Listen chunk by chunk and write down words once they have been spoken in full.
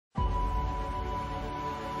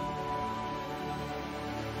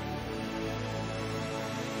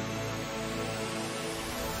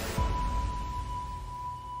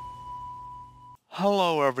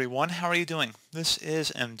Hello everyone, how are you doing? This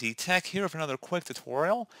is MD Tech here with another quick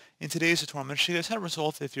tutorial. In today's tutorial, I'm going to show you guys how to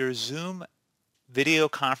resolve if your Zoom video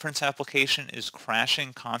conference application is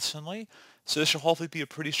crashing constantly. So this should hopefully be a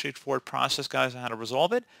pretty straightforward process, guys, on how to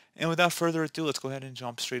resolve it. And without further ado, let's go ahead and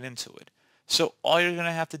jump straight into it. So all you're going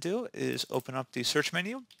to have to do is open up the search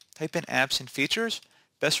menu, type in apps and features.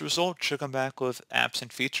 Best result should come back with apps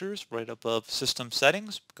and features right above system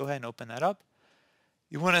settings. Go ahead and open that up.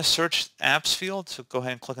 You want to search apps field, so go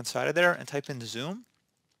ahead and click inside of there and type in Zoom.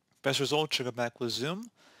 Best result should go back with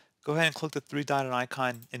Zoom. Go ahead and click the three-dotted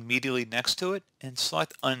icon immediately next to it and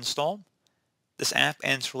select Uninstall. This app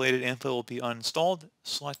and its related info will be uninstalled.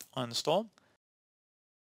 Select Uninstall.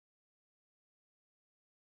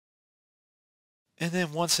 And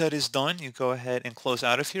then once that is done, you go ahead and close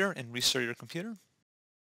out of here and restart your computer.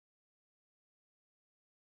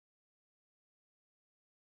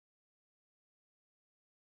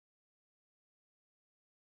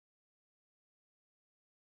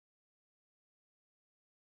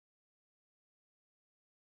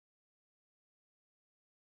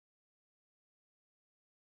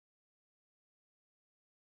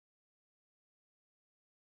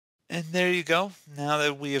 And there you go. Now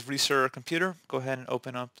that we have restarted our computer, go ahead and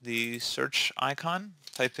open up the search icon.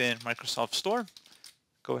 Type in Microsoft Store.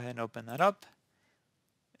 Go ahead and open that up.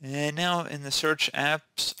 And now in the search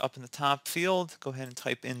apps up in the top field, go ahead and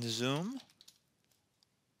type in Zoom.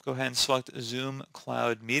 Go ahead and select Zoom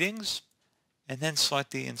Cloud Meetings and then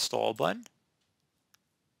select the install button.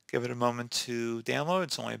 Give it a moment to download.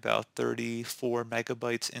 It's only about 34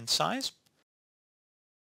 megabytes in size.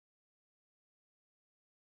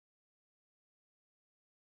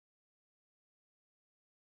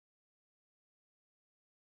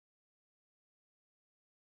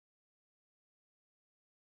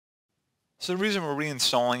 So the reason we're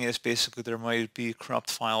reinstalling is basically there might be corrupt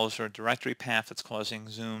files or a directory path that's causing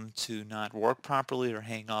Zoom to not work properly or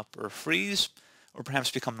hang up or freeze, or perhaps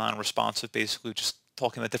become non-responsive, basically just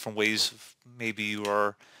talking about different ways of maybe you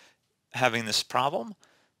are having this problem.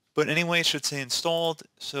 But anyway, it should say installed.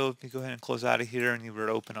 So if you go ahead and close out of here and you were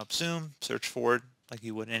to open up Zoom, search for it like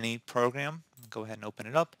you would any program, go ahead and open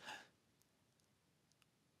it up.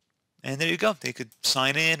 And there you go. They could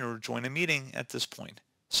sign in or join a meeting at this point.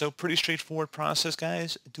 So pretty straightforward process,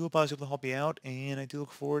 guys. I do hope I was able to help you out, and I do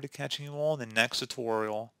look forward to catching you all in the next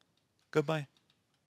tutorial. Goodbye.